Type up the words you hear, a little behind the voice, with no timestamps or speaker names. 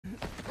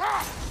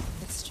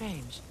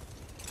strange.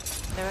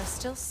 There are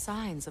still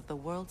signs of the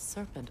World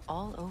Serpent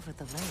all over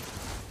the lake.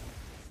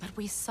 But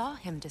we saw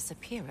him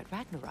disappear at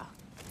Ragnarok.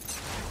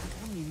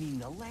 What do you mean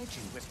the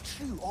legend was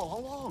true all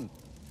along?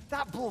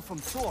 That blow from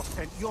Thor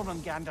sent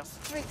Jörmungandr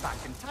straight back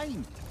in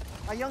time.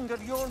 A younger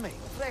Jörmi,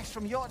 fresh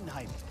from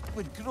Jotunheim,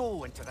 would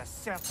grow into the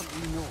serpent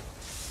we know.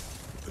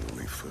 When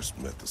we first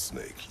met the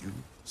snake, you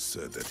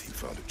said that he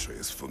found a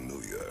trace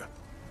familiar.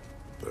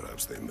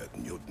 Perhaps they met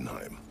in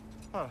Jotunheim.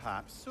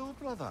 Perhaps so,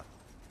 brother.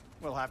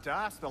 We'll have to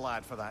ask the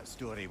lad for that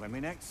story when we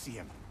next see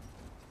him.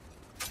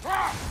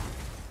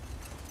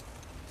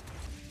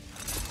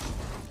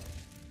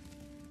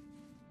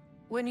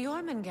 When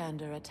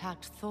Jörmungandr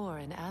attacked Thor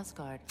in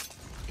Asgard,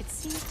 it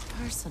seemed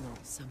personal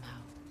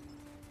somehow.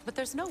 But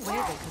there's no way they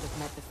could have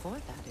met before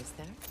that, is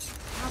there?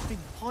 I've been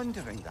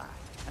pondering that,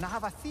 and I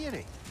have a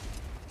theory.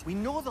 We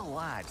know the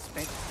lad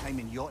spent time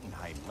in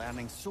Jotunheim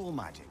learning soul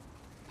magic.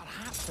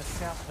 Perhaps the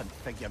serpent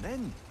figured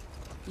in.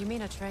 You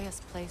mean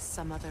Atreus placed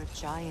some other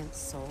giant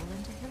soul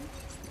into him?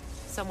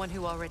 Someone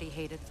who already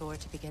hated Thor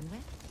to begin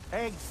with?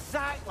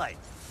 Exactly!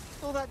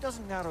 Though that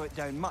doesn't narrow it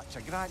down much,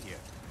 I grant you.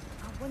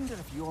 I wonder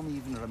if Jörm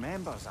even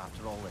remembers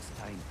after all this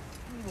time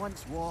who he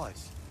once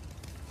was.